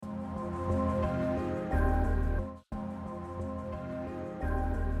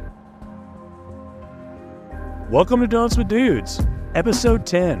Welcome to Donuts with Dudes, episode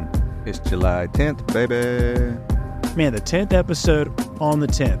 10. It's July 10th, baby. Man, the 10th episode on the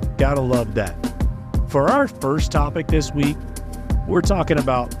 10th. Gotta love that. For our first topic this week, we're talking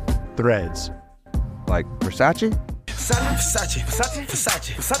about threads. Like Versace? Versace, Versace,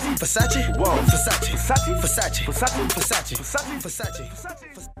 Versace, Versace, Versace, whoa, Versace, Versace, Versace, Versace, Versace, Versace,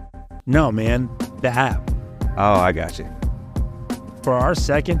 Versace. No, man, the app. Oh, I got you. For our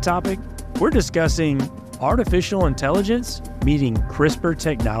second topic, we're discussing artificial intelligence meeting CRISPR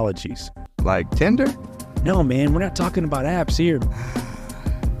technologies. Like Tinder? No, man, we're not talking about apps here.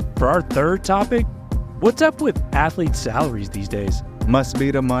 For our third topic, what's up with athlete salaries these days? Must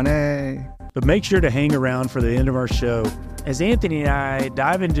be the money. But make sure to hang around for the end of our show as Anthony and I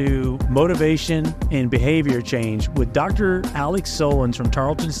dive into motivation and behavior change with Dr. Alex Sullins from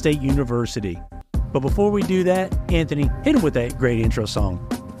Tarleton State University. But before we do that, Anthony, hit him with that great intro song.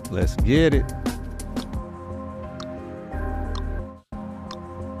 Let's get it.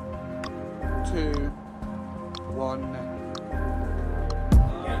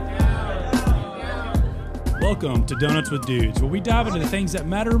 Welcome to Donuts with Dudes, where we dive into the things that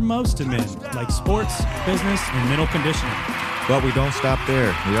matter most to men, like sports, business, and mental conditioning. But we don't stop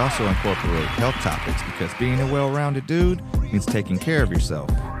there. We also incorporate health topics because being a well-rounded dude means taking care of yourself.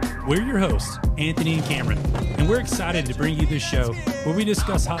 We're your hosts, Anthony and Cameron, and we're excited to bring you this show where we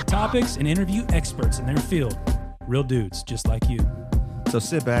discuss hot topics and interview experts in their field. Real dudes just like you. So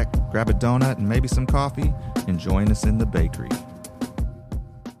sit back, grab a donut and maybe some coffee, and join us in the bakery.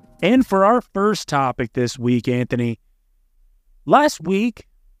 And for our first topic this week, Anthony, last week,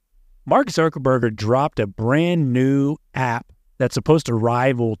 Mark Zuckerberg dropped a brand new app that's supposed to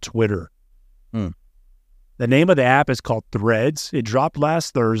rival Twitter. The name of the app is called Threads. It dropped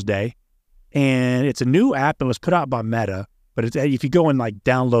last Thursday, and it's a new app that was put out by Meta. But it's, if you go and like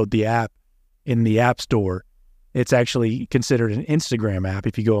download the app in the App Store, it's actually considered an Instagram app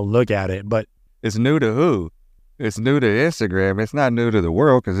if you go and look at it. But It's new to who? It's new to Instagram. It's not new to the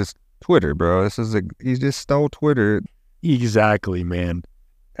world because it's Twitter, bro. He just stole Twitter. exactly, man.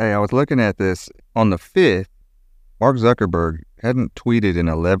 Hey, I was looking at this on the 5th. Mark Zuckerberg hadn't tweeted in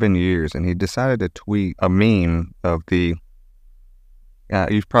 11 years, and he decided to tweet a meme of the,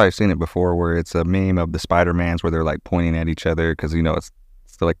 you've probably seen it before, where it's a meme of the Spider-Mans where they're like pointing at each other because, you know, it's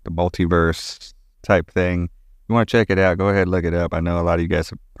like the multiverse type thing. You want to check it out, go ahead and look it up. I know a lot of you guys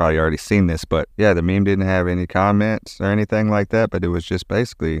have probably already seen this, but yeah, the meme didn't have any comments or anything like that, but it was just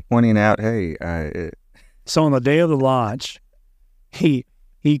basically pointing out, hey, So on the day of the launch, he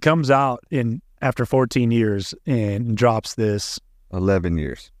comes out after 14 years and drops this 11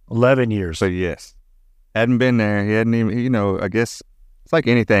 years. 11 years. So yes, hadn't been there. He hadn't even, you know, I guess it's like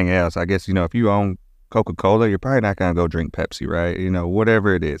anything else. I guess, you know, if you own Coca-Cola, you're probably not going to go drink Pepsi, right? You know,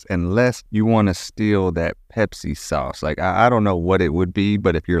 whatever it is, unless you want to steal that Pepsi sauce. Like, I don't know what it would be,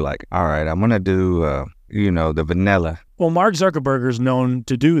 but if you're like, all right, I'm going to do, you know, the vanilla. Well, Mark Zuckerberg is known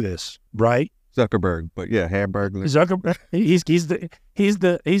to do this, right? Zuckerberg, but yeah, Hamburglar. Zuckerberg, he's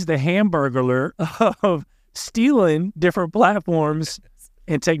the Hamburglar of stealing different platforms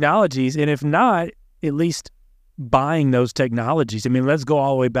and technologies, and if not, at least buying those technologies. I mean, let's go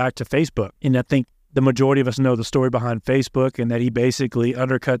all the way back to Facebook, and I think the majority of us know the story behind Facebook, and that he basically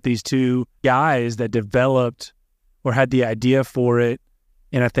undercut these two guys that developed or had the idea for it.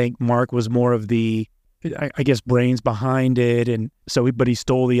 And I think Mark was more of the, I guess, brains behind it. And so, but he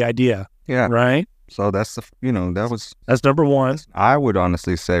stole the idea. Yeah. Right. So that's that's number one. I would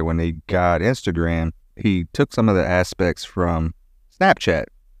honestly say when he got Instagram, he took some of the aspects from Snapchat.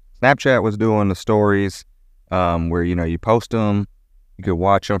 Snapchat was doing the stories where, you know, you post them, you could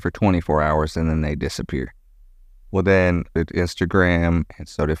watch them for 24 hours and then they disappear. Well, then Instagram and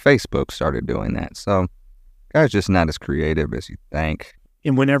so did Facebook started doing that. So guy's just not as creative as you think.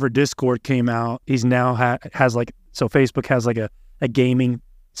 And whenever Discord came out, he's now has like, so Facebook has like a gaming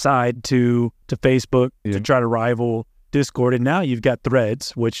side to Facebook to try to rival Discord. And now you've got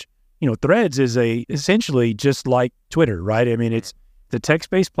Threads, which, you know, Threads is essentially just like Twitter, right? I mean, it's the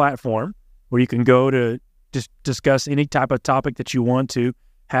text-based platform where you can go to just discuss any type of topic that you want to,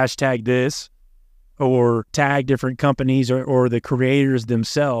 hashtag this, or tag different companies or the creators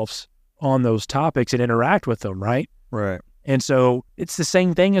themselves on those topics and interact with them, right? Right. And so it's the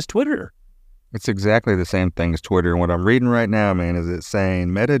same thing as Twitter. It's exactly the same thing as Twitter. And what I'm reading right now, man, is it's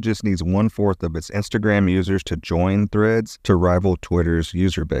saying Meta just needs 1/4 of its Instagram users to join Threads to rival Twitter's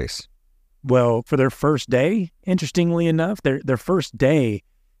user base. Well, for their first day, interestingly enough, their first day,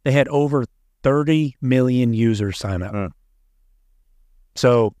 they had over 30 million users sign up.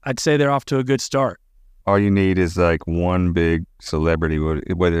 So I'd say they're off to a good start. All you need is like one big celebrity,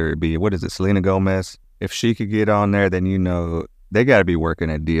 whether it be, what is it, Selena Gomez? if she could get on there, then they got to be working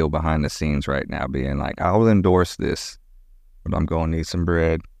a deal behind the scenes right now, being like, I will endorse this, but I'm going to need some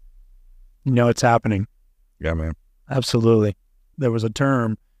bread. It's happening. Yeah, man. Absolutely. There was a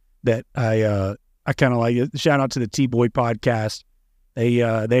term that I kind of like. Shout out to the T-Boy podcast. They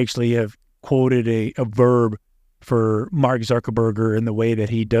actually have quoted a verb for Mark Zuckerberg and the way that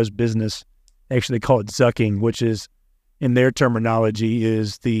he does business. They actually call it zucking, which is, in their terminology,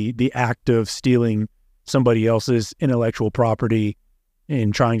 is the act of stealing somebody else's intellectual property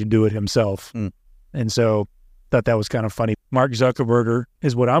and trying to do it himself. And so thought that was kind of funny. Mark Zuckerberg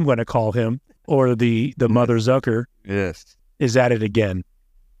is what I'm going to call him, or the mother Zucker. Yes. Is at it again.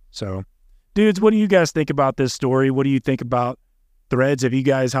 So, dudes, what do you guys think about this story? What do you think about Threads? Have you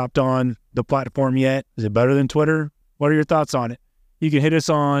guys hopped on the platform yet? Is it better than Twitter? What are your thoughts on it? You can hit us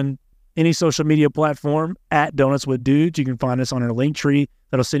on any social media platform at Donuts with Dudes. You can find us on our link tree.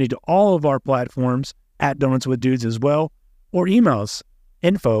 That'll send you to all of our platforms at Donuts with Dudes as well, or email us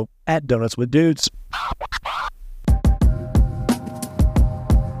info@donutswithdudes.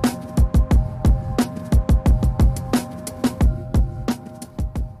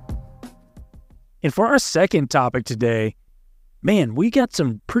 And for our second topic today, man, we got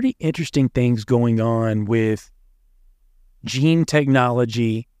some pretty interesting things going on with gene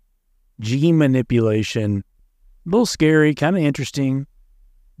technology, gene manipulation. A little scary, kind of interesting.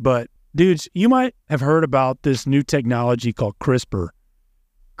 But dudes, you might have heard about this new technology called CRISPR.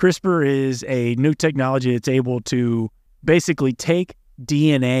 CRISPR is a new technology that's able to basically take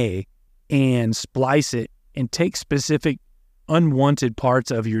DNA and splice it and take specific unwanted parts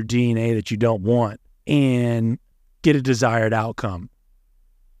of your DNA that you don't want and get a desired outcome.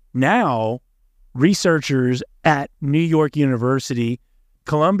 Now, researchers at New York University,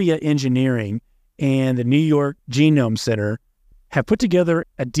 Columbia Engineering, and the New York Genome Center have put together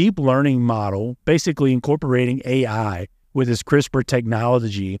a deep learning model, basically incorporating AI with this CRISPR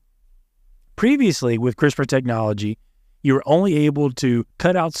technology. Previously, with CRISPR technology, you were only able to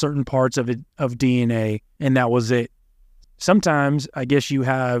cut out certain parts of DNA, and that was it. Sometimes, I guess you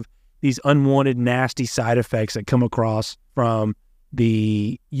have these unwanted, nasty side effects that come across from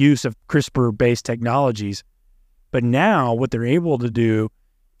the use of CRISPR-based technologies. But now what they're able to do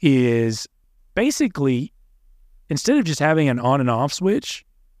is basically, instead of just having an on and off switch,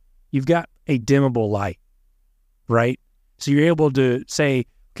 you've got a dimmable light, right? So you're able to say,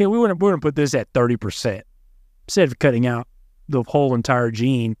 okay, we're going to put this at 30%. Instead of cutting out the whole entire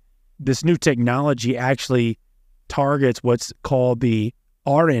gene, this new technology actually targets what's called the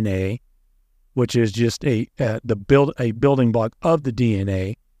RNA, which is just a building block of the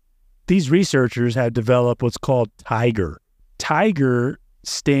DNA. These researchers have developed what's called TIGER. TIGER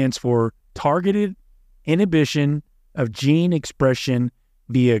stands for Targeted Inhibition of Gene Expression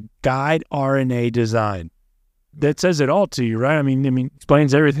via Guide RNA Design. That says it all to you, right? I mean,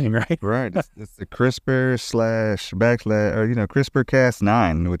 explains everything, right? Right. It's the CRISPR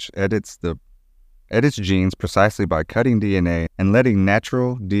CRISPR-Cas9, which edits genes precisely by cutting DNA and letting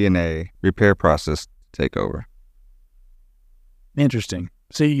natural DNA repair process take over. Interesting.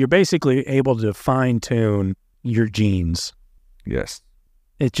 So you're basically able to fine-tune your genes. Yes.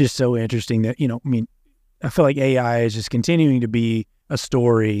 It's just so interesting that, I feel like AI is just continuing to be a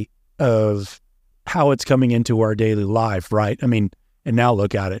story of how it's coming into our daily life, right? And now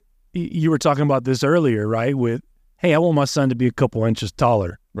look at it. You were talking about this earlier, right? With, hey, I want my son to be a couple inches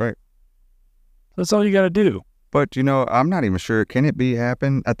taller. Right. That's all you got to do. But, I'm not even sure. Can it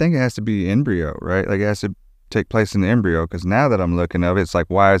happen? I think it has to be embryo, right? Like it has to take place in the embryo, because now that I'm looking at it, it's like,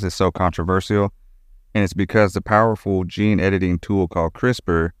 why is it so controversial? And it's because the powerful gene editing tool called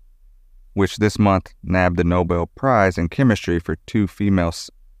CRISPR, which this month nabbed the Nobel Prize in chemistry for two female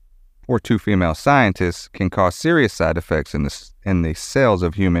scientists, can cause serious side effects in the cells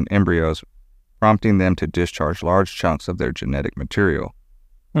of human embryos, prompting them to discharge large chunks of their genetic material.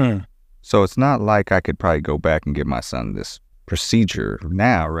 So it's not like I could probably go back and give my son this procedure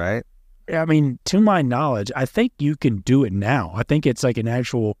now, right? To my knowledge, I think you can do it now. I think it's like an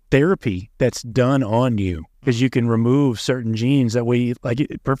actual therapy that's done on you, because you can remove certain genes that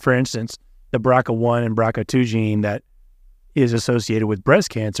for instance, the BRCA1 and BRCA2 gene that is associated with breast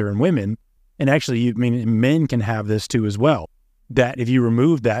cancer in women. And actually, men can have this too as well. That if you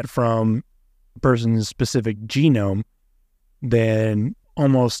remove that from a person's specific genome, then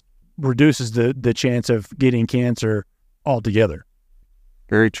almost reduces the chance of getting cancer altogether.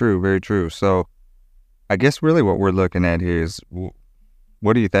 Very true, very true. So I guess really what we're looking at here is,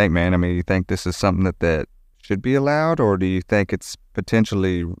 what do you think, man? You think this is something that should be allowed, or do you think it's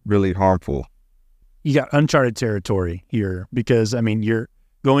potentially really harmful? You got uncharted territory here, because, you're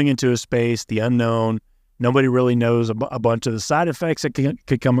going into a space, the unknown. Nobody really knows a bunch of the side effects that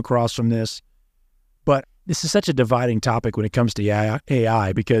could come across from this. But this is such a dividing topic when it comes to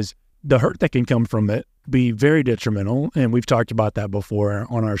AI because the hurt that can come from it be very detrimental, and we've talked about that before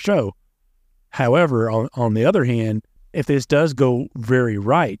on our show. However, on the other hand, if this does go very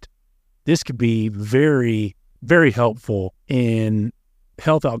right, this could be very, very helpful in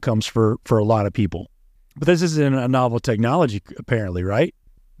health outcomes for a lot of people. But this isn't a novel technology, apparently, right?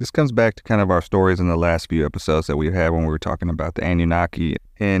 This comes back to kind of our stories in the last few episodes that we had when we were talking about the Anunnaki.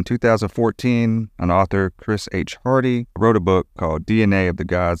 In 2014, an author, Chris H. Hardy, wrote a book called DNA of the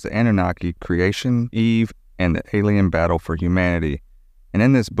Gods, the Anunnaki, Creation, Eve, and the Alien Battle for Humanity. And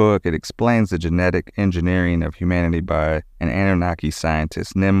in this book, it explains the genetic engineering of humanity by an Anunnaki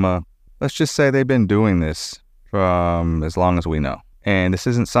scientist, Nimma. Let's just say they've been doing this from as long as we know. And this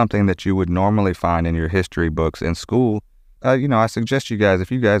isn't something that you would normally find in your history books in school. I suggest you guys, if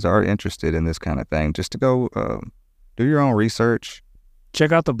you guys are interested in this kind of thing, just to go do your own research.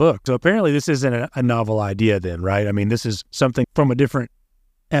 Check out the book. So apparently this isn't a novel idea then, right? I mean, this is something from a different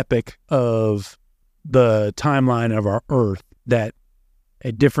epoch of the timeline of our Earth that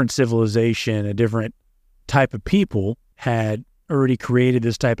a different civilization, a different type of people had already created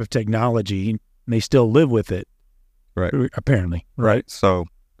this type of technology, and they still live with it. Right. Apparently. Right. So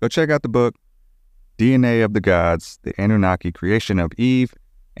go check out the book, DNA of the Gods, the Anunnaki, Creation of Eve,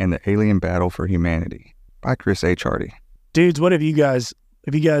 and the Alien Battle for Humanity by Chris H. Hardy. Dudes, what have you guys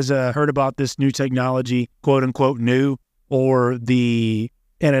heard about this new technology, quote unquote new, or the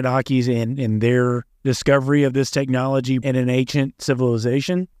Anunnakis and their discovery of this technology in an ancient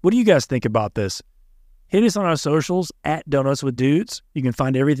civilization? What do you guys think about this? Hit us on our socials at Donuts with Dudes. You can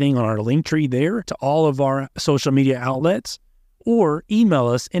find everything on our link tree there to all of our social media outlets, or email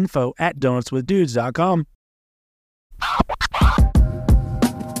us info@donutswithdudes.com.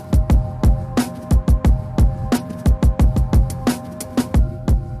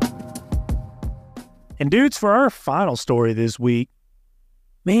 And dudes, for our final story this week,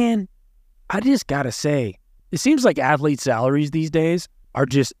 man, I just gotta say, it seems like athlete salaries these days are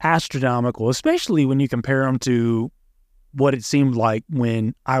just astronomical, especially when you compare them to what it seemed like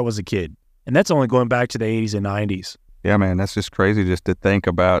when I was a kid. And that's only going back to the 80s and 90s. Yeah, man, that's just crazy just to think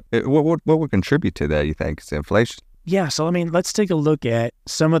about. What would contribute to that, you think? It's inflation? Yeah, so, I mean, let's take a look at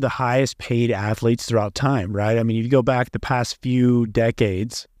some of the highest paid athletes throughout time, right? I mean, if you go back the past few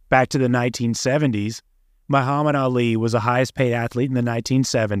decades, back to the 1970s, Muhammad Ali was the highest paid athlete in the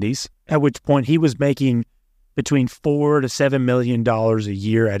 1970s, at which point he was making between $4 to $7 million a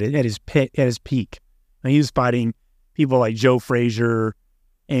year at his peak. And he was fighting people like Joe Frazier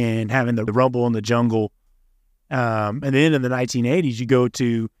and having the Rumble in the Jungle. And then in the 1980s, you go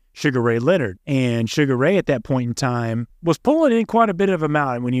to Sugar Ray Leonard. And Sugar Ray at that point in time was pulling in quite a bit of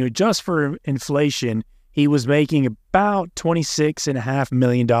amount. And when you adjust for inflation, he was making about $26.5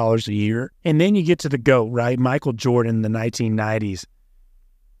 million a year. And then you get to the GOAT, right? Michael Jordan in the 1990s.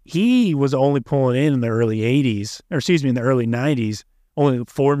 He was only pulling in the early 90s, only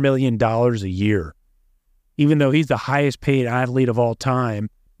 $4 million a year. Even though he's the highest paid athlete of all time,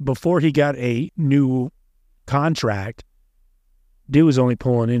 before he got a new contract, dude was only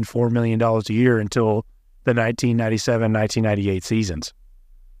pulling in $4 million a year until the 1997, 1998 seasons.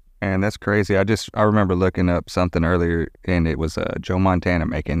 And that's crazy. I remember looking up something earlier, and it was Joe Montana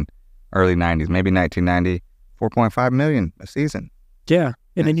making early 90s, maybe 1990, $4.5 million a season. Yeah.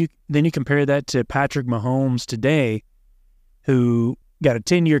 And then you compare that to Patrick Mahomes today, who got a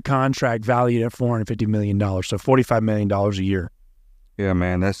 10-year contract valued at $450 million, so $45 million a year. Yeah,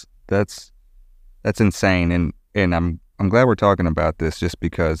 man, that's insane. And I'm glad we're talking about this just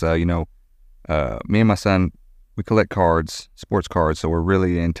because me and my son, we collect cards, sports cards, so we're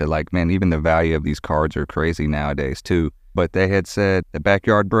really into, like, man, even the value of these cards are crazy nowadays too. But they had said the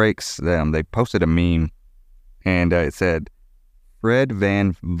Backyard Breaks, they posted a meme, and it said, Fred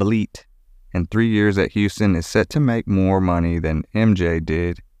Van Vliet, in 3 years at Houston, is set to make more money than MJ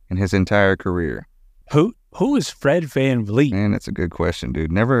did in his entire career. Who is Fred Van Vliet? Man, that's a good question,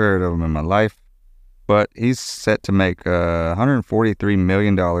 dude. Never heard of him in my life. But he's set to make $143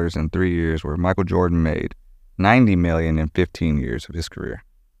 million in 3 years, where Michael Jordan made $90 million in 15 years of his career.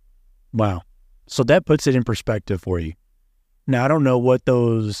 Wow. So that puts it in perspective for you. Now, I don't know what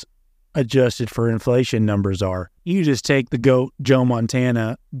those adjusted for inflation numbers are. You just take the GOAT, Joe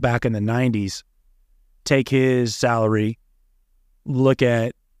Montana, back in the 90s, take his salary, look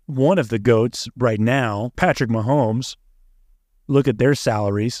at one of the GOATs right now, Patrick Mahomes, look at their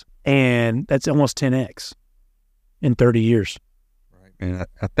salaries, and that's almost 10x in 30 years. Right. And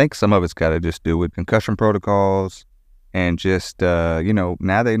I think some of it's got to just do with concussion protocols, And just,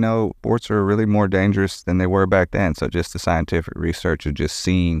 now they know sports are really more dangerous than they were back then. So just the scientific research of just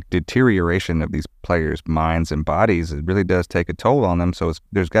seeing deterioration of these players' minds and bodies, it really does take a toll on them. So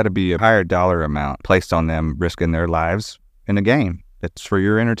there's got to be a higher dollar amount placed on them risking their lives in a game that's for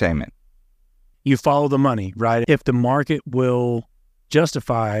your entertainment. You follow the money, right? If the market will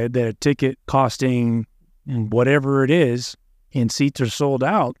justify that a ticket costing whatever it is and seats are sold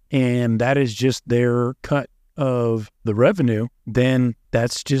out, and that is just their cut of the revenue, then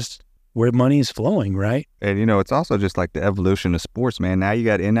that's just where money is flowing, right? And, it's also just like the evolution of sports, man. Now you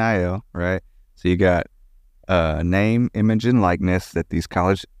got NIL, right? So you got name, image, and likeness that these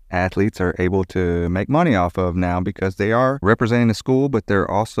college athletes are able to make money off of now because they are representing the school, but they're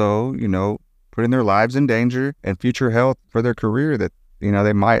also, putting their lives in danger and future health for their career that,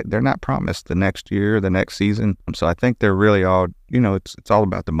 they're not promised the next year, the next season. So I think they're really all, it's all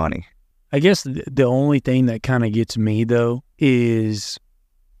about the money. I guess the only thing that kind of gets me, though, is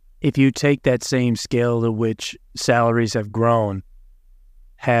if you take that same scale to which salaries have grown,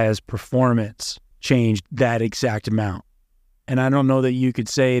 has performance changed that exact amount? And I don't know that you could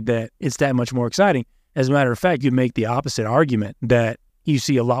say that it's that much more exciting. As a matter of fact, you make the opposite argument that you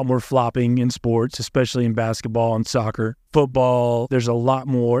see a lot more flopping in sports, especially in basketball and soccer. Football, there's a lot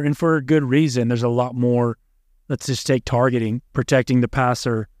more, and for a good reason, there's a lot more, let's just take targeting, protecting the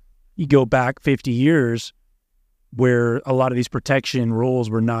passer. You go back 50 years where a lot of these protection rules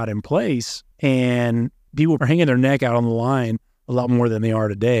were not in place, and people were hanging their neck out on the line a lot more than they are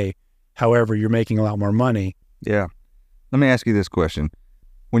today. However, you're making a lot more money. Yeah. Let me ask you this question.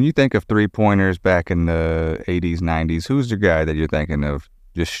 When you think of three-pointers back in the 80s, 90s, who's the guy that you're thinking of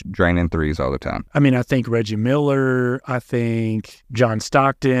just draining threes all the time? I mean, I think Reggie Miller. I think John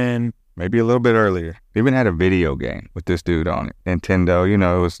Stockton. Maybe a little bit earlier. They even had a video game with this dude on it. Nintendo,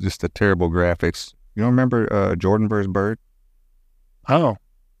 it was just a terrible graphics. You don't remember Jordan vs. Bird? Oh,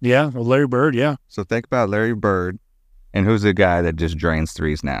 yeah. Well, Larry Bird, yeah. So think about Larry Bird, and who's the guy that just drains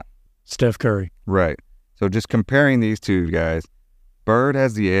threes now? Steph Curry. Right. So just comparing these two guys, Bird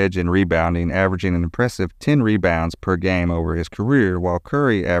has the edge in rebounding, averaging an impressive 10 rebounds per game over his career, while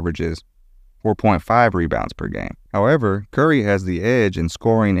Curry averages 4.5 rebounds per game. However, Curry has the edge in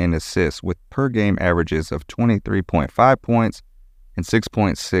scoring and assists with per-game averages of 23.5 points and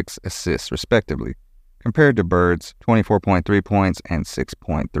 6.6 assists, respectively, compared to Bird's 24.3 points and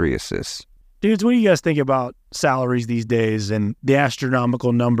 6.3 assists. Dudes, what do you guys think about salaries these days and the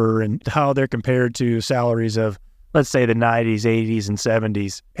astronomical number and how they're compared to salaries of, let's say, the 90s, 80s, and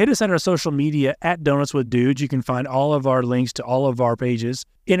 70s? Hit us on our social media at Donuts with Dudes. You can find all of our links to all of our pages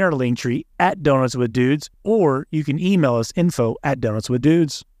in our link tree at Donuts with Dudes, or you can email us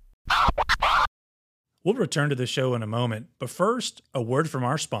info@donutswithdudes. We'll return to the show in a moment, but first, a word from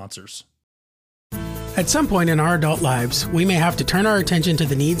our sponsors. At some point in our adult lives, we may have to turn our attention to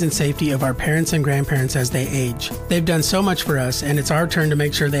the needs and safety of our parents and grandparents as they age. They've done so much for us, and it's our turn to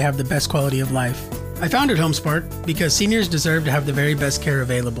make sure they have the best quality of life. I founded HomeSpark because seniors deserve to have the very best care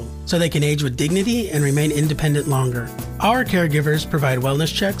available, so they can age with dignity and remain independent longer. Our caregivers provide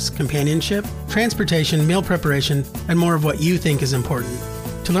wellness checks, companionship, transportation, meal preparation, and more of what you think is important.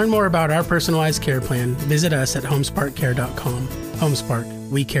 To learn more about our personalized care plan, visit us at homesparkcare.com. HomeSpark,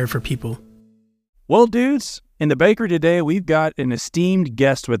 we care for people. Well, dudes, in the bakery today, we've got an esteemed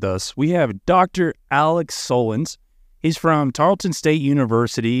guest with us. We have Dr. Alex Sullins. He's from Tarleton State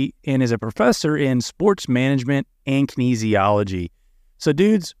University and is a professor in sports management and kinesiology. So,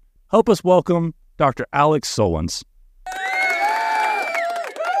 dudes, help us welcome Dr. Alex Sullins.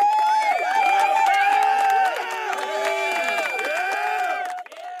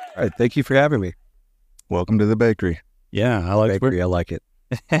 All right, thank you for having me. Welcome to the bakery. Yeah, Alex. Bakery, I like it.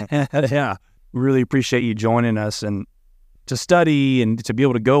 Yeah, we really appreciate you joining us and to study and to be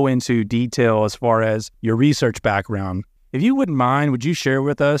able to go into detail as far as your research background. If you wouldn't mind, would you share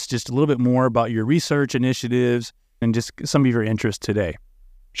with us just a little bit more about your research initiatives and just some of your interests today?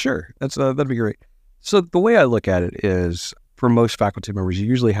 Sure, that'd be great. So the way I look at it is, for most faculty members, you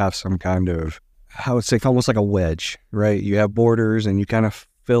usually have some kind of, I would say, almost like a wedge, right? You have borders and you kind of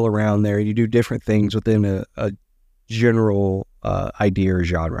fill around there. You do different things within a general idea or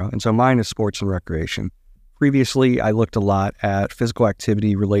genre. And so mine is sports and recreation. Previously, I looked a lot at physical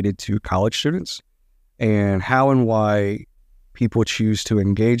activity related to college students and how and why people choose to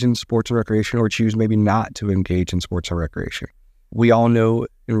engage in sports and recreation or choose maybe not to engage in sports and recreation. We all know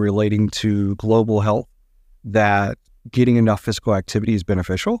in relating to global health that getting enough physical activity is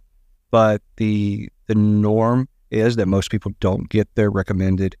beneficial, but the norm is that most people don't get their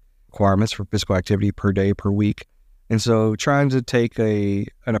recommended requirements for physical activity per day, per week. And so trying to take an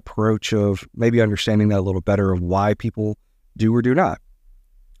approach of maybe understanding that a little better of why people do or do not.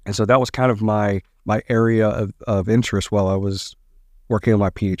 And so that was kind of my area of interest while I was working on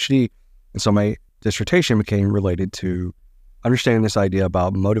my PhD. And so my dissertation became related to understanding this idea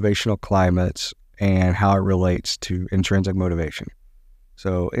about motivational climates and how it relates to intrinsic motivation.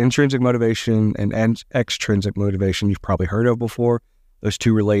 So intrinsic motivation and extrinsic motivation you've probably heard of before. Those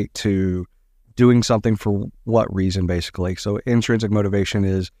two relate to doing something for what reason, basically. So intrinsic motivation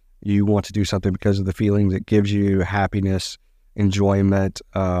is you want to do something because of the feelings it gives you, happiness, enjoyment,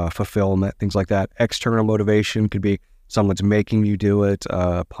 fulfillment, things like that. External motivation could be someone's making you do it,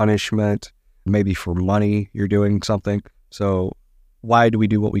 punishment, maybe for money you're doing something. So why do we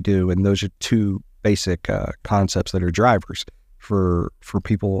do what we do? And those are two basic concepts that are drivers for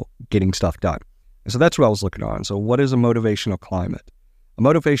people getting stuff done. And so that's what I was looking on. So what is a motivational climate? A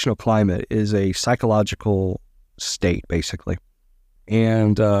motivational climate is a psychological state, basically.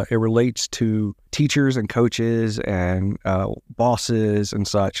 And it relates to teachers and coaches and bosses and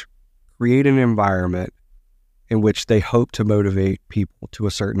such create an environment in which they hope to motivate people to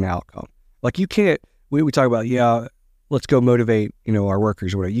a certain outcome. Like you can't, we talk about, let's go motivate, our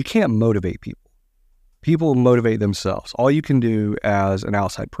workers or whatever. You can't motivate people. People motivate themselves. All you can do as an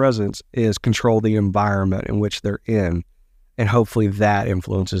outside presence is control the environment in which they're in, and hopefully that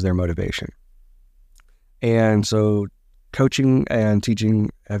influences their motivation. And so coaching and teaching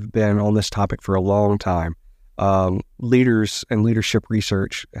have been on this topic for a long time. Leaders and leadership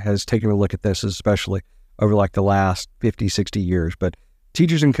research has taken a look at this, especially over like the last 50, 60 years. But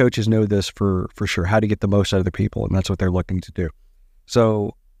teachers and coaches know this for sure, how to get the most out of their people, and that's what they're looking to do.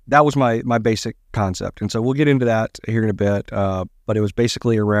 So that was my basic concept. And so we'll get into that here in a bit, but it was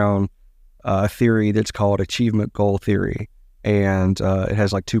basically around a theory that's called achievement goal theory. And it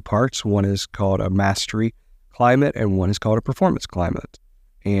has like two parts. One is called a mastery climate, and one is called a performance climate.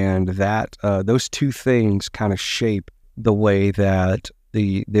 And that those two things kind of shape the way that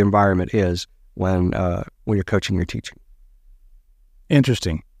the environment is when you're coaching or teaching.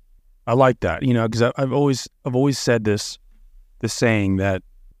 Interesting. I like that, because I've always said this saying that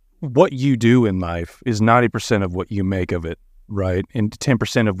what you do in life is 90% of what you make of it, right? And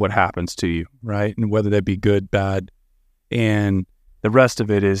 10% of what happens to you, right? And whether that be good, bad, and the rest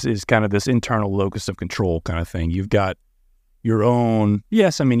of it is kind of this internal locus of control kind of thing. You've got your own,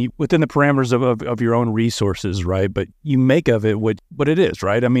 within the parameters of your own resources, right? But you make of it what it is,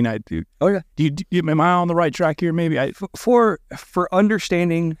 right? Am I on the right track here? Maybe for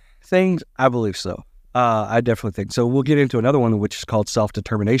understanding things, I believe so. I definitely think so. We'll get into another one, which is called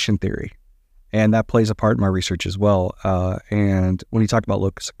self-determination theory, and that plays a part in my research as well. And when you talk about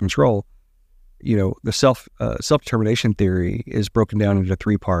locus of control, the self-determination theory is broken down into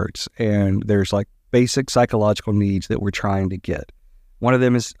three parts, and there's like basic psychological needs that we're trying to get. One of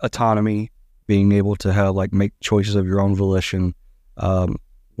them is autonomy, being able to have make choices of your own volition.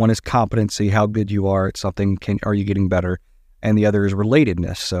 One is competency, how good you are at something. Are you getting better? And the other is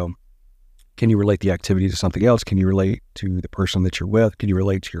relatedness. So can you relate the activity to something else? Can you relate to the person that you're with? Can you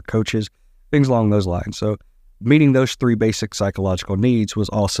relate to your coaches? Things along those lines. So meeting those three basic psychological needs was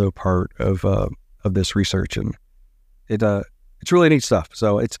also part of this research, and it's really neat stuff.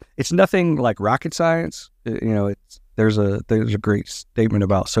 So it's nothing like rocket science. There's a great statement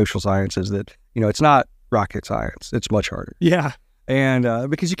about social sciences that it's not rocket science. It's much harder. Yeah, and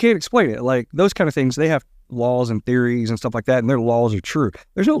because you can't explain it. Like those kind of things, they have laws and theories and stuff like that, and their laws are true.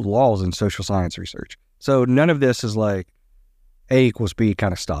 There's no laws in social science research. So none of this is like A equals B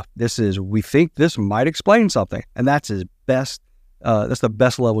kind of stuff. This is, we think this might explain something, and that's his best. That's the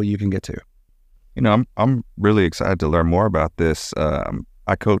best level you can get to. I'm really excited to learn more about this.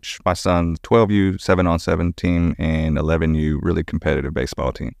 I coach my son's 12U 7-on-7 team and 11U really competitive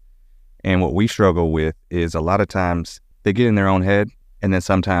baseball team. And what we struggle with is a lot of times they get in their own head, and then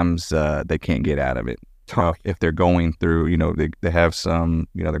sometimes they can't get out of it. If they're going through, they have some,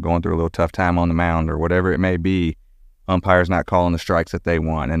 they're going through a little tough time on the mound or whatever it may be, umpire's not calling the strikes that they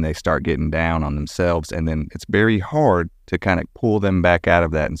want, and they start getting down on themselves. And then it's very hard to kind of pull them back out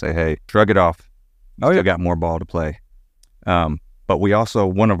of that and say, hey, shrug it off. Still got more ball to play. But we also,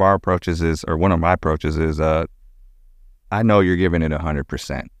 one of my approaches is, I know you're giving it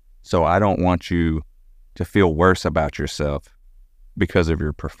 100%. So I don't want you to feel worse about yourself because of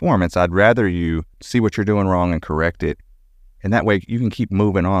your performance. I'd rather you see what you're doing wrong and correct it. And that way you can keep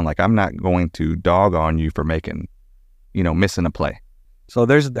moving on. Like, I'm not going to dog on you for missing a play. So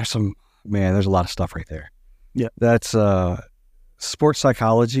there's a lot of stuff right there. Yeah. That's sports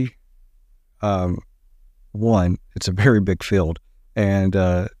psychology. One, it's a very big field, and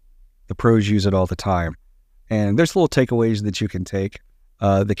the pros use it all the time. And there's little takeaways that you can take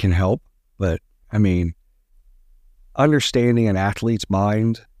that can help. But I mean, understanding an athlete's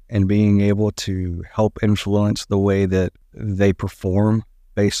mind and being able to help influence the way that they perform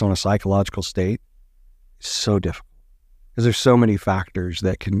based on a psychological state is so difficult, because there's so many factors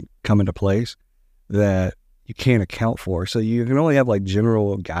that can come into place that you can't account for. So you can only have like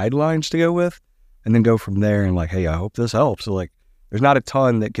general guidelines to go with, and then go from there and like, hey, I hope this helps. So like, there's not a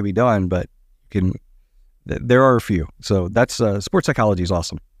ton that can be done, but there are a few. So that's sports psychology is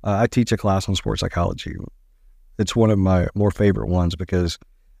awesome. I teach a class on sports psychology. It's one of my more favorite ones because,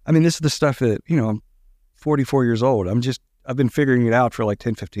 I mean, this is the stuff that, I'm 44 years old. I've been figuring it out for like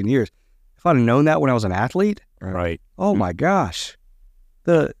 10, 15 years. If I'd have known that when I was an athlete, right? Oh my gosh,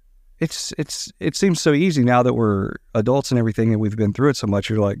 it seems so easy now that we're adults and everything, and we've been through it so much.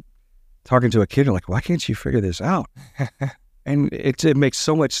 You're like talking to a kid, you're like, why can't you figure this out? And it makes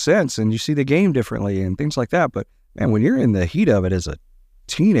so much sense, and you see the game differently and things like that. But man, when you're in the heat of it as a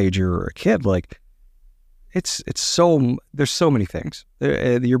teenager or a kid, like there's so many things.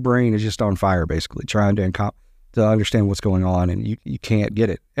 Your brain is just on fire, basically trying to understand what's going on, and you can't get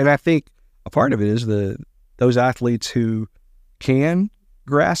it. And I think a part of it is those athletes who can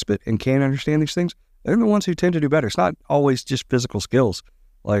grasp it and can understand these things, they're the ones who tend to do better. It's not always just physical skills.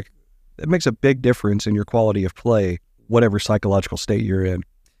 Like, it makes a big difference in your quality of play, whatever psychological state you're in.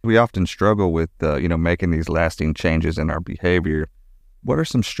 We often struggle with, making these lasting changes in our behavior. What are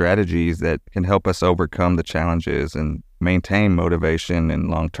some strategies that can help us overcome the challenges and maintain motivation and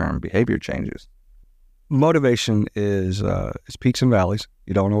long-term behavior changes? Motivation is peaks and valleys.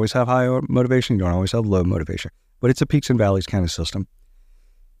 You don't always have high motivation. You don't always have low motivation. But it's a peaks and valleys kind of system.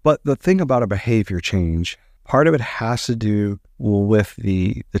 But the thing about a behavior change, part of it has to do with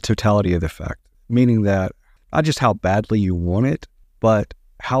the totality of the effect, meaning that not just how badly you want it, but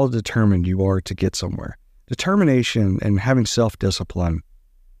how determined you are to get somewhere. Determination and having self-discipline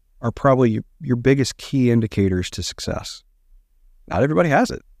are probably your biggest key indicators to success. Not everybody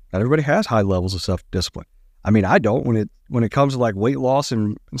has it. Not everybody has high levels of self-discipline. I mean, I don't. When it comes to like weight loss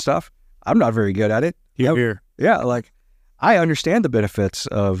and stuff, I'm not very good at it. Here. Yeah, like I understand the benefits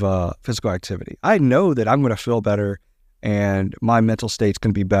of physical activity. I know that I'm going to feel better and my mental state's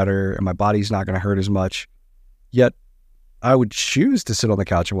going to be better and my body's not going to hurt as much. Yet I would choose to sit on the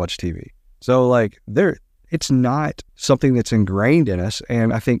couch and watch TV. So like it's not something that's ingrained in us.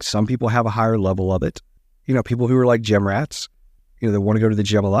 And I think some people have a higher level of it. People who are like gym rats, they want to go to the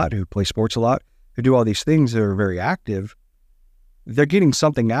gym a lot, who play sports a lot, who do all these things that are very active. They're getting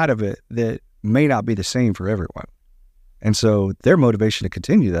something out of it that may not be the same for everyone. And so their motivation to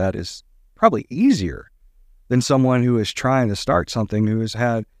continue that is probably easier than someone who is trying to start something who has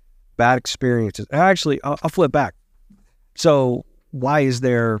had bad experiences. Actually, I'll flip back. So why is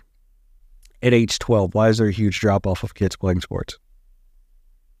there, at age 12, why is there a huge drop-off of kids playing sports?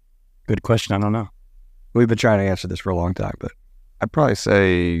 Good question. I don't know. We've been trying to answer this for a long time, but I'd probably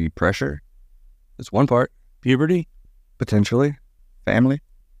say pressure. it's one part. Puberty? Potentially. Family.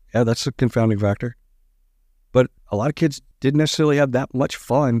 Yeah, that's a confounding factor. But a lot of kids didn't necessarily have that much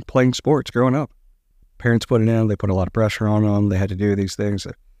fun playing sports growing up. Parents put it in, they put a lot of pressure on them, they had to do these things.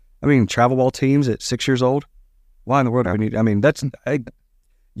 I mean, travel ball teams at 6 years old? Why in the world do we need,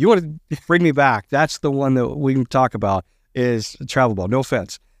 you want to bring me back. That's the one that we can talk about is travel ball. No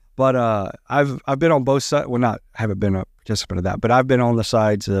offense. But I've been on both sides. Well, I haven't been a participant of that, but I've been on the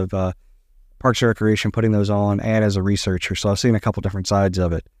sides of Parks and Recreation, putting those on, and as a researcher. So I've seen a couple different sides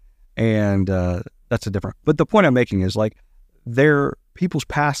of it. And that's a different. But the point I'm making is like people's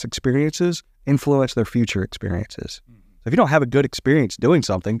past experiences influence their future experiences. So if you don't have a good experience doing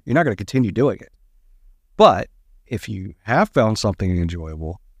something, you're not going to continue doing it. But if you have found something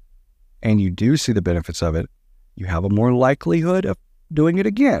enjoyable and you do see the benefits of it, you have a more likelihood of doing it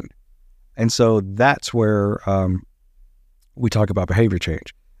again. And so that's where we talk about behavior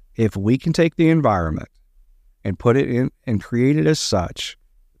change. If we can take the environment and put it in and create it as such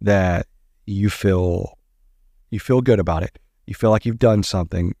that you feel good about it, you feel like you've done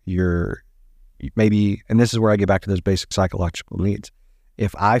something, maybe, and this is where I get back to those basic psychological needs.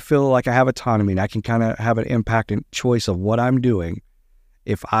 If I feel like I have autonomy and I can kind of have an impact and choice of what I'm doing,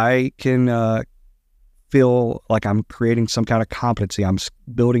 if I can feel like I'm creating some kind of competency, I'm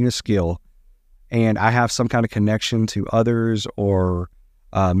building a skill, and I have some kind of connection to others or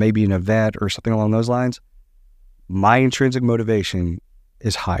maybe an event or something along those lines, my intrinsic motivation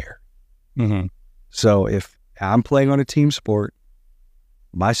is higher. Mm-hmm. So if I'm playing on a team sport,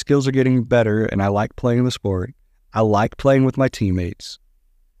 my skills are getting better and I like playing the sport, I like playing with my teammates,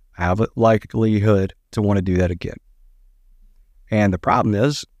 I have a likelihood to want to do that again. And the problem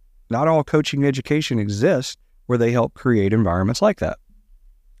is, not all coaching education exists where they help create environments like that.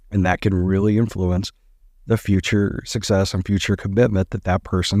 And that can really influence the future success and future commitment that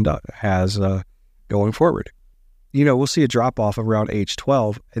person has going forward. We'll see a drop-off around age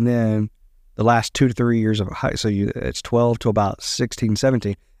 12, and then the last 2 to 3 years of high, so it's 12 to about 16,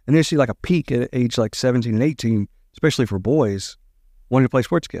 17, and then you see like a peak at age like 17 and 18, especially for boys, wanting to play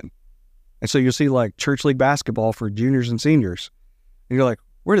sports again. And so you'll see like church league basketball for juniors and seniors. And you're like,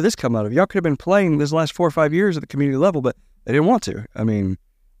 where did this come out of? Y'all could have been playing this last 4 or 5 years at the community level, but they didn't want to. I mean,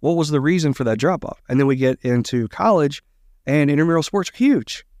 what was the reason for that drop-off? And then we get into college, and intramural sports are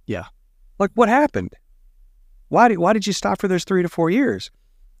huge. Yeah. Like, what happened? Why did you stop for those 3 to 4 years?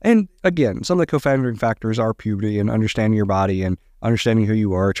 And again, some of the co-founding factors are puberty and understanding your body and understanding who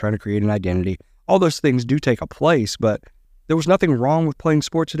you are, trying to create an identity. All those things do take a place, but there was nothing wrong with playing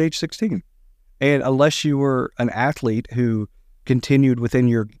sports at age 16. And unless you were an athlete who continued within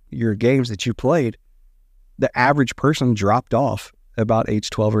your games that you played, the average person dropped off about age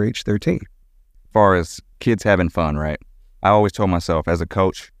 12 or age 13. As far as kids having fun, right? I always told myself as a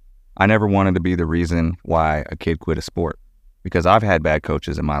coach, I never wanted to be the reason why a kid quit a sport, because I've had bad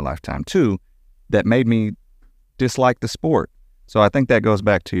coaches in my lifetime too that made me dislike the sport. So I think that goes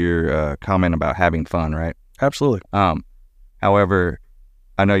back to your comment about having fun, right? Absolutely. However,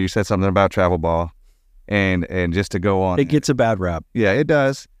 I know you said something about travel ball, and just to go on, it gets a bad rap. Yeah, it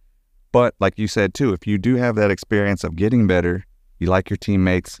does. But like you said too, if you do have that experience of getting better, you like your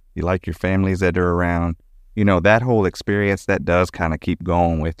teammates, you like your families that are around, that whole experience, that does kind of keep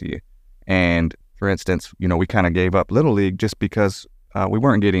going with you. And for instance, we kind of gave up Little League just because we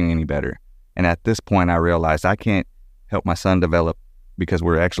weren't getting any better. And at this point, I realized I can't help my son develop because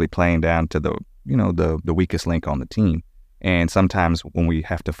we're actually playing down to the weakest link on the team. And sometimes when we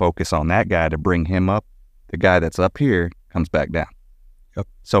have to focus on that guy to bring him up, the guy that's up here comes back down. Yep.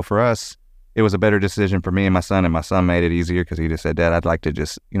 So for us, it was a better decision for me and my son made it easier because he just said, Dad, I'd like to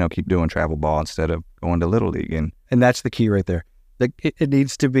just, keep doing travel ball instead of going to Little League. And that's the key right there. It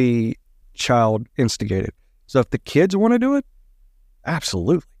needs to be child instigated. So if the kids want to do it,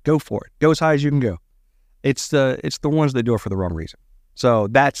 absolutely, go for it. Go as high as you can go. It's the ones that do it for the wrong reason. So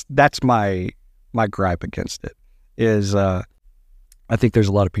that's my gripe against it is I think there's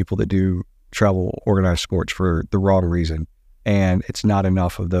a lot of people that do travel organized sports for the wrong reason. And it's not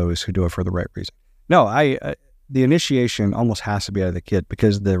enough of those who do it for the right reason. No, the initiation almost has to be out of the kid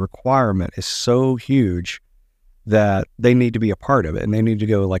because the requirement is so huge that they need to be a part of it. And they need to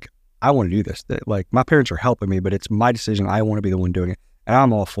go like, I want to do this. Like my parents are helping me, but it's my decision. I want to be the one doing it. And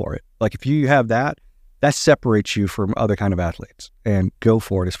I'm all for it. Like if you have that separates you from other kind of athletes and go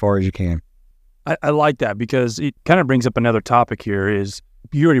for it as far as you can. I like that because it kind of brings up another topic here is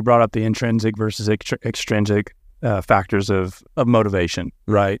you already brought up the intrinsic versus extrinsic factors of motivation,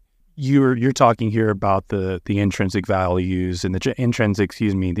 right? You're talking here about the intrinsic values and the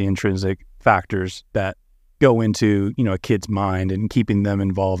intrinsic factors that go into, a kid's mind and keeping them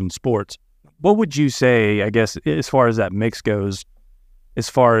involved in sports. What would you say, I guess, as far as that mix goes,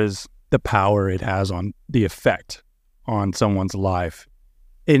 as far as the power it has on the effect on someone's life,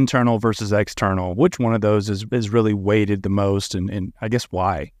 internal versus external? Which one of those is really weighted the most and I guess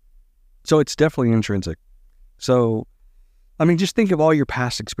why? So it's definitely intrinsic. So, I mean, just think of all your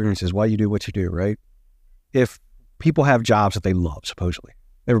past experiences, why you do what you do, right? If people have jobs that they love, supposedly.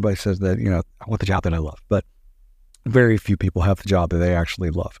 Everybody says that, I want the job that I love, but very few people have the job that they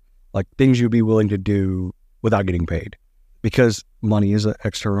actually love. Like things you'd be willing to do without getting paid because money is an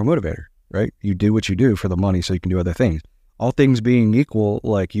external motivator, right? You do what you do for the money so you can do other things. All things being equal,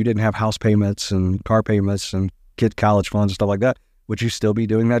 like you didn't have house payments and car payments and kid college funds and stuff like that, would you still be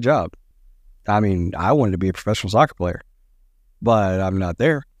doing that job? I mean, I wanted to be a professional soccer player, but I'm not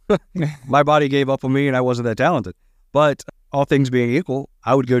there. My body gave up on me and I wasn't that talented. But all things being equal,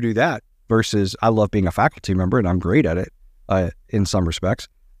 I would go do that versus I love being a faculty member and I'm great at it in some respects.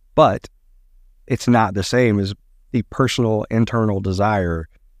 But it's not the same as the personal internal desire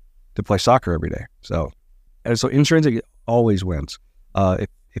to play soccer every day. So intrinsic always wins.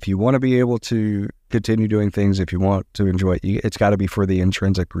 If you want to be able to continue doing things, if you want to enjoy it, it's got to be for the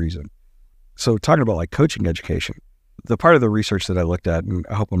intrinsic reason. So talking about like coaching education, the part of the research that I looked at, and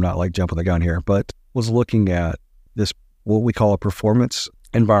I hope I'm not like jumping the gun here, but was looking at this, what we call a performance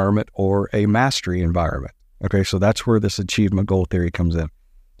environment or a mastery environment. Okay, so that's where this achievement goal theory comes in.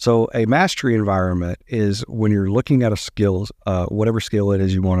 So a mastery environment is when you're looking at a skill, whatever skill it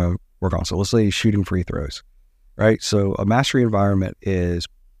is you want to work on. So let's say shooting free throws, right? So a mastery environment is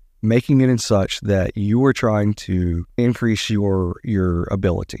making it in such that you are trying to increase your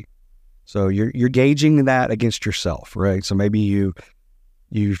ability. So you're gauging that against yourself, right? So maybe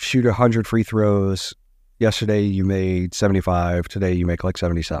you shoot 100 free throws Yesterday you made 75, today you make like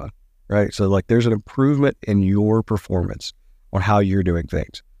 77, right? So like there's an improvement in your performance on how you're doing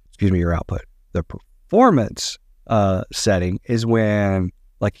things. Your output. The performance setting is when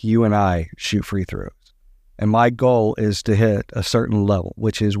like you and I shoot free throws. And my goal is to hit a certain level,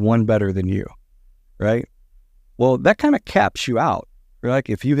 which is one better than you, right? Well, that kind of caps you out. Right?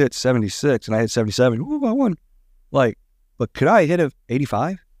 Like if you hit 76 and I hit 77, ooh, I won. Like, but could I hit a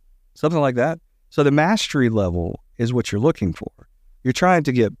 85? Something like that. So the mastery level is what you're looking for. You're trying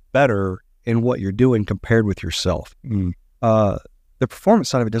to get better in what you're doing compared with yourself. The performance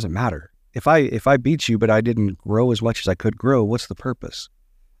side of it doesn't matter. If I beat you, but I didn't grow as much as I could grow, what's the purpose?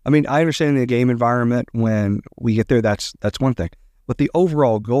 I mean, I understand in the game environment when we get there, that's one thing. But the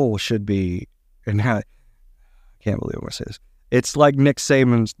overall goal should be, and I can't believe I'm going to say this. It's like Nick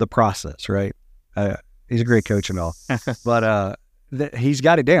Saban's The Process, right? He's a great coach and all, but he's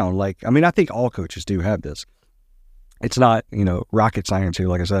got it down. Like, I mean, I think all coaches do have this. It's not, rocket science here.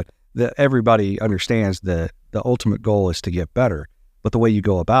 Like I said, everybody understands that the ultimate goal is to get better. But the way you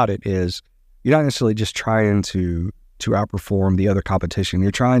go about it is you're not necessarily just trying to outperform the other competition.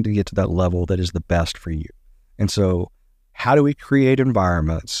 You're trying to get to that level that is the best for you. And so how do we create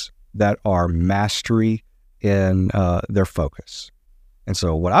environments that are mastery in their focus? And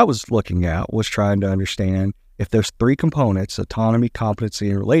so what I was looking at was trying to understand if those three components, autonomy, competency,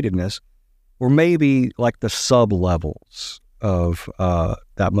 and relatedness, were maybe like the sub-levels of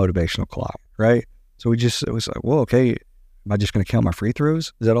that motivational climb, right? So it was like, well, okay, am I just going to count my free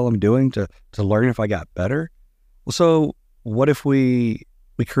throws? Is that all I'm doing to learn if I got better? Well, so what if we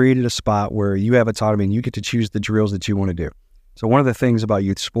created a spot where you have autonomy and you get to choose the drills that you want to do? So one of the things about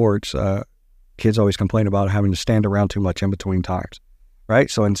youth sports, kids always complain about having to stand around too much in between times, right?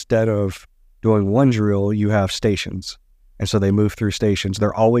 So instead of doing one drill, you have stations. And so they move through stations.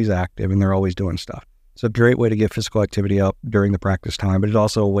 They're always active and they're always doing stuff. It's a great way to get physical activity up during the practice time, but it's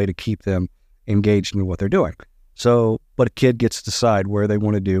also a way to keep them engaged in what they're doing. So, but a kid gets to decide where they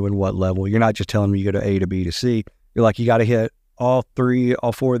want to do and what level. You're not just telling them you go to A to B to C. You're like, you got to hit all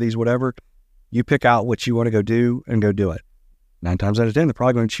four of these, whatever. You pick out what you want to go do and go do it. 9 times out of 10, they're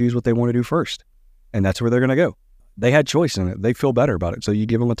probably going to choose what they want to do first. And that's where they're going to go. They had choice in it. They feel better about it. So you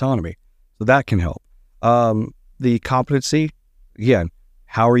give them autonomy. So that can help. The competency, again,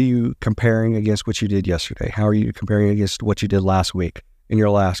 how are you comparing against what you did yesterday? How are you comparing against what you did last week in your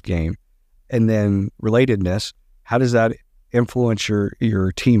last game? And then relatedness, how does that influence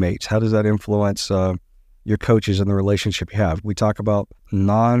your teammates? How does that influence your coaches and the relationship you have? We talk about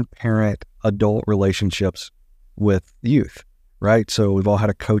non-parent adult relationships with youth, right? So we've all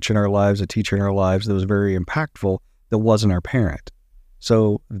had a coach in our lives, a teacher in our lives that was very impactful that wasn't our parent.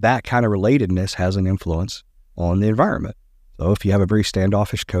 So that kind of relatedness has an influence on the environment. So if you have a very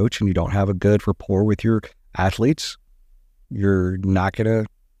standoffish coach and you don't have a good rapport with your athletes, you're not gonna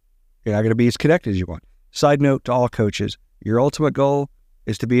be as connected as you want. Side note to all coaches, your ultimate goal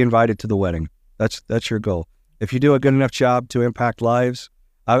is to be invited to the wedding. That's your goal. If you do a good enough job to impact lives,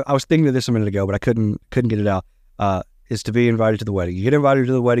 I was thinking of this a minute ago, but I couldn't get it out, is to be invited to the wedding. You get invited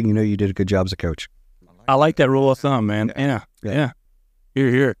to the wedding, you know you did a good job as a coach. I like that rule of thumb, man. Yeah.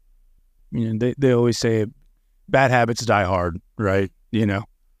 Here. They always say bad habits die hard, right?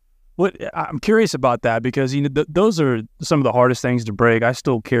 What I'm curious about that because those are some of the hardest things to break. I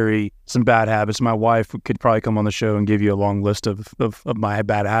still carry some bad habits. My wife could probably come on the show and give you a long list of my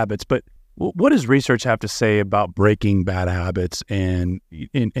bad habits. But what does research have to say about breaking bad habits and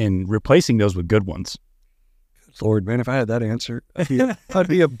replacing those with good ones? Lord, man, if I had that answer, I'd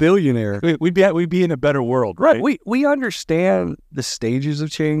be a billionaire. We'd be in a better world, right? We understand the stages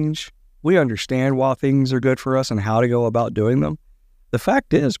of change. We understand why things are good for us and how to go about doing them. The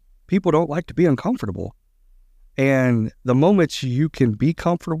fact is, people don't like to be uncomfortable. And the moments you can be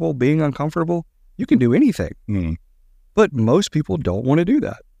comfortable being uncomfortable, you can do anything. Mm. But most people don't want to do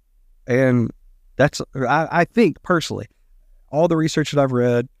that. And that's, I think personally, all the research that I've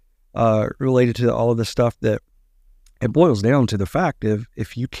read related to all of this stuff, that it boils down to the fact of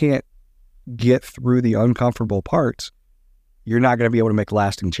if you can't get through the uncomfortable parts, you're not going to be able to make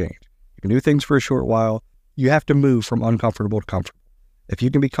lasting change. You can do things for a short while. You have to move from uncomfortable to comfortable. If you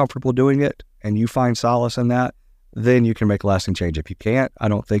can be comfortable doing it and you find solace in that, then you can make lasting change. If you can't, I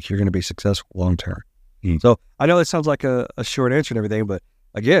don't think you're going to be successful long term. So I know it sounds like a short answer and everything, but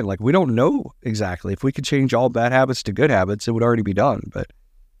again, like we don't know exactly. If we could change all bad habits to good habits, it would already be done. But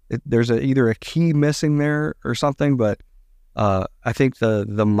there's either a key missing there or something. But I think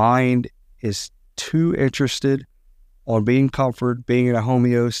the mind is too interested on being comfort, being in a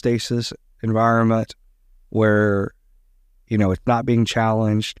homeostasis environment where, it's not being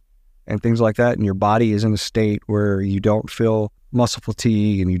challenged. and things like that, and your body is in a state where you don't feel muscle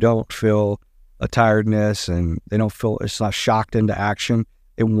fatigue and you don't feel a tiredness and it's not shocked into action.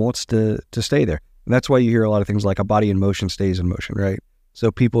 It wants to stay there. And that's why you hear a lot of things like a body in motion stays in motion, right?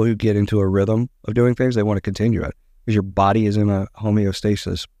 So people who get into a rhythm of doing things, they want to continue it because your body is in a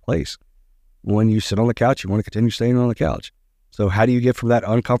homeostasis place. When you sit on the couch, you want to continue staying on the couch. So how do you get from that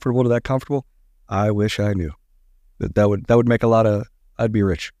uncomfortable to that comfortable? I wish I knew. That would make I'd be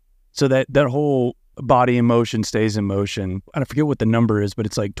rich. So that whole body in motion stays in motion. I forget what the number is, but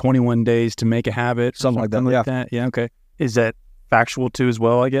it's like 21 days to make a habit. Something like that. Yeah. Okay. Is that factual too as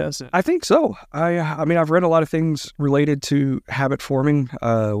well, I guess? I think so. I mean, I've read a lot of things related to habit forming.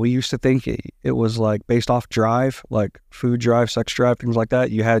 We used to think it was like based off drive, like food drive, sex drive, things like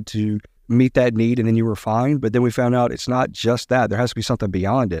that. You had to meet that need and then you were fine. But then we found out it's not just that. There has to be something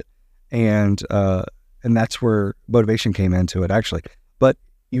beyond it. And that's where motivation came into it, actually. But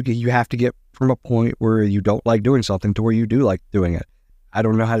you have to get from a point where you don't like doing something to where you do like doing it. I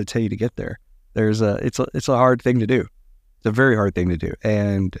don't know how to tell you to get there. It's a hard thing to do. It's a very hard thing to do.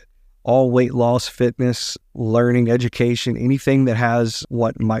 And all weight loss, fitness, learning, education, anything that has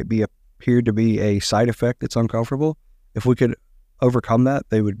what might be appeared to be a side effect that's uncomfortable, if we could overcome that,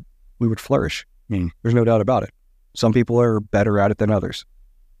 we would flourish. There's no doubt about it. Some people are better at it than others.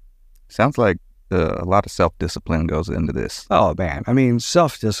 Sounds like a lot of self-discipline goes into this. Oh, man. I mean,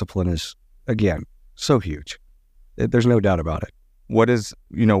 self-discipline is, again, so huge. There's no doubt about it. What have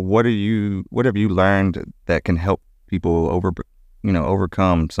you learned that can help people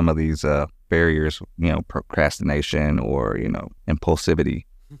overcome some of these barriers, procrastination or, impulsivity?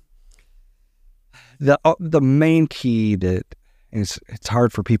 The main key that it's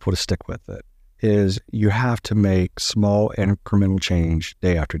hard for people to stick with it is you have to make small incremental change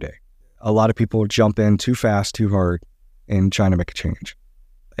day after day. A lot of people jump in too fast, too hard in trying to make a change.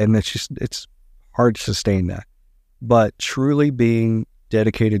 And it's hard to sustain that. But truly being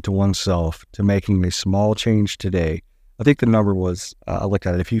dedicated to oneself, to making a small change today, I think the number was, I looked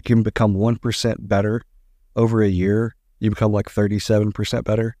at it, if you can become 1% better over a year, you become like 37%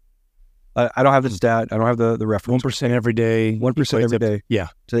 better. I don't have the stat. I don't have the reference. 1% every day. 1% every day. Yeah.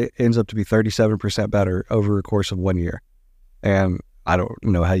 So it ends up to be 37% better over the course of 1 year. And I don't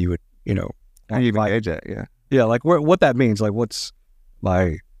know how you would, how you even gauge that? Yeah. Yeah. Like what that means. Like what's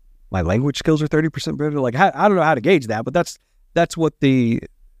my language skills are 30% better. Like I don't know how to gauge that, but that's what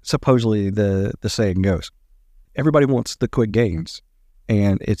supposedly the saying goes. Everybody wants the quick gains,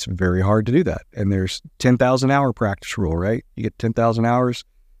 and it's very hard to do that. And there's 10,000 hour practice rule, right? You get 10,000 hours.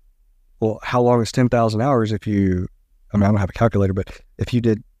 Well, how long is 10,000 hours I don't have a calculator, but if you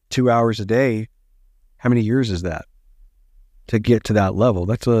did 2 hours a day, how many years is that to get to that level?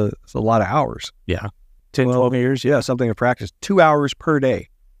 That's a lot of hours. Yeah. 12 years. Yeah. Something to practice 2 hours per day.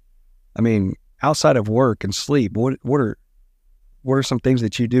 I mean, outside of work and sleep, what are some things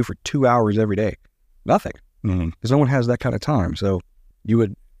that you do for 2 hours every day? Nothing. Because no one has that kind of time. So it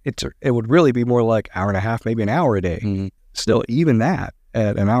would really be more like hour and a half, maybe an hour a day. Still, even that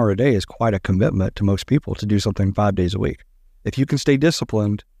at an hour a day is quite a commitment to most people to do something 5 days a week. If you can stay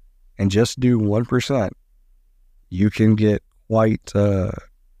disciplined and just do 1%, you can get quite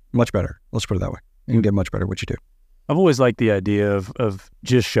much better. Let's put it that way. You can get much better at what you do. I've always liked the idea of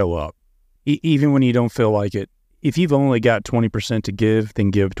just show up, even when you don't feel like it. If you've only got 20% to give, then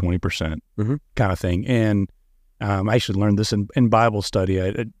give 20% kind of thing. And I actually learned this in Bible study.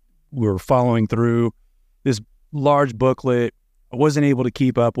 We were following through this large booklet. I wasn't able to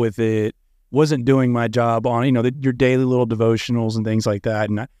keep up with it, wasn't doing my job on, your daily little devotionals and things like that.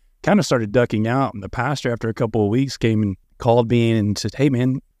 And I kind of started ducking out. And the pastor, after a couple of weeks, came and called me in and said, "Hey,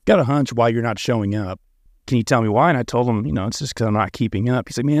 man, got a hunch why you're not showing up. Can you tell me why?" And I told him, it's just because I'm not keeping up.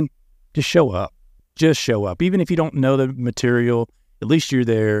 He said, "Man, just show up. Just show up. Even if you don't know the material, at least you're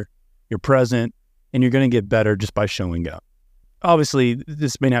there, you're present, and you're going to get better just by showing up." Obviously,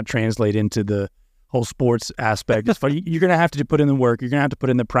 this may not translate into the whole sports aspect. You're going to have to put in the work. You're going to have to put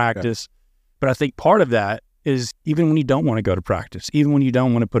in the practice. Yeah. But I think part of that is even when you don't want to go to practice, even when you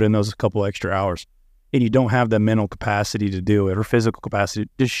don't want to put in those couple extra hours, and you don't have the mental capacity to do it or physical capacity,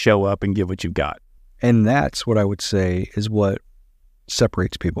 just show up and give what you've got. And that's what I would say is what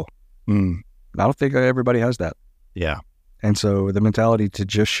separates people. I don't think everybody has that. Yeah. And so the mentality to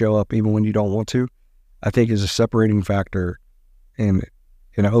just show up even when you don't want to, I think is a separating factor in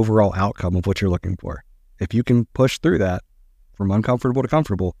an overall outcome of what you're looking for. If you can push through that from uncomfortable to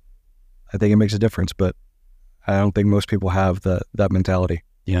comfortable, I think it makes a difference. But I don't think most people have that mentality.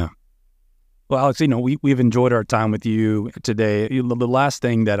 Yeah. Well, Alex, we've enjoyed our time with you today. The last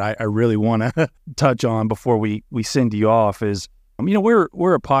thing that I really want to touch on before we send you off is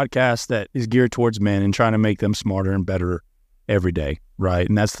We're a podcast that is geared towards men and trying to make them smarter and better every day, right?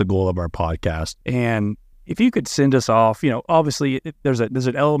 And that's the goal of our podcast. And if you could send us off, obviously there's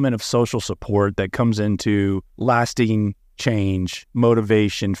an element of social support that comes into lasting change,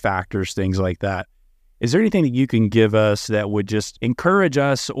 motivation factors, things like that. Is there anything that you can give us that would just encourage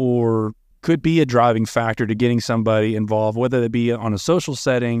us or could be a driving factor to getting somebody involved, whether it be on a social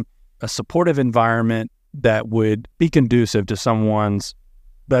setting, a supportive environment that would be conducive to someone's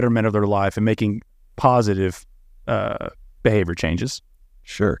betterment of their life and making positive behavior changes?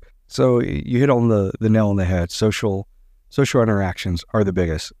 Sure. So you hit on the nail on the head. Social interactions are the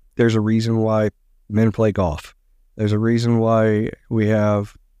biggest. There's a reason why men play golf. There's a reason why we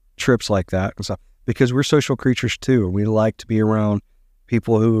have trips like that and stuff, because we're social creatures too. And we like to be around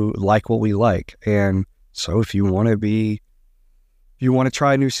people who like what we like. And so if you want to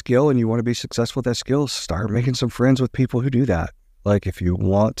try a new skill and you want to be successful with that skill, start making some friends with people who do that. Like if you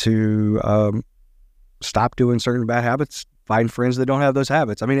want to stop doing certain bad habits, find friends that don't have those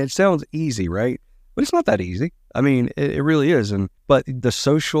habits. I mean, it sounds easy, right? But it's not that easy. I mean, it really is. But the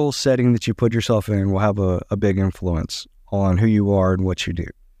social setting that you put yourself in will have a big influence on who you are and what you do.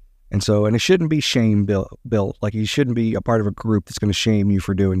 And it shouldn't be shame built. Like you shouldn't be a part of a group that's going to shame you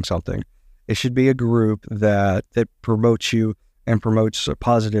for doing something. It should be a group that promotes you and promotes a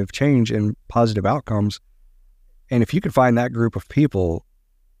positive change and positive outcomes. And if you can find that group of people,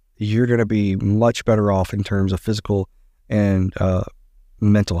 you're going to be much better off in terms of physical and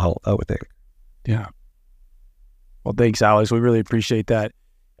mental health, I would think. Yeah. Well, thanks, Alex. We really appreciate that.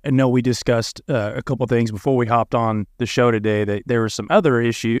 I know we discussed a couple of things before we hopped on the show today, that there were some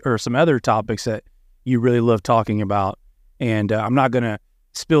other some other topics that you really love talking about. And I'm not going to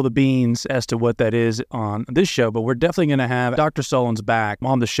spill the beans as to what that is on this show, but we're definitely going to have Dr. Sullins back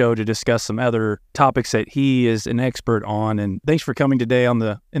on the show to discuss some other topics that he is an expert on. And thanks for coming today in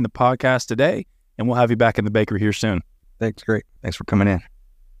the podcast today. And we'll have you back in the bakery here soon. Thanks. Great. Thanks for coming in.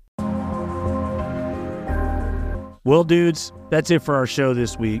 Well, dudes, that's it for our show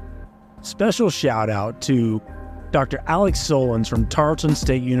this week. Special shout out to Dr. Alex Sullins from Tarleton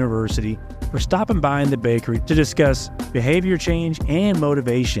State University for stopping by in the bakery to discuss behavior change and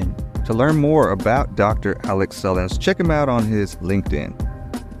motivation. To learn more about Dr. Alex Sullins, check him out on his LinkedIn.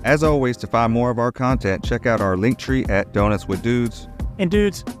 As always, to find more of our content, check out our link tree at Donuts with Dudes. And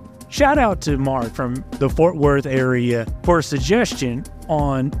dudes, shout out to Mark from the Fort Worth area for a suggestion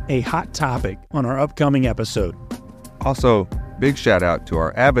on a hot topic on our upcoming episode. Also, big shout out to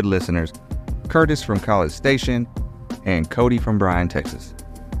our avid listeners, Curtis from College Station and Cody from Bryan, Texas.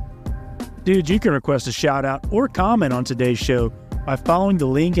 Dude, you can request a shout out or comment on today's show by following the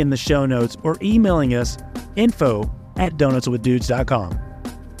link in the show notes or emailing us info@donutswithdudes.com.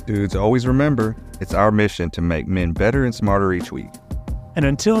 Dudes, always remember, it's our mission to make men better and smarter each week. And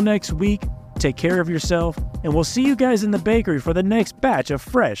until next week, take care of yourself, and we'll see you guys in the bakery for the next batch of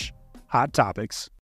fresh hot topics.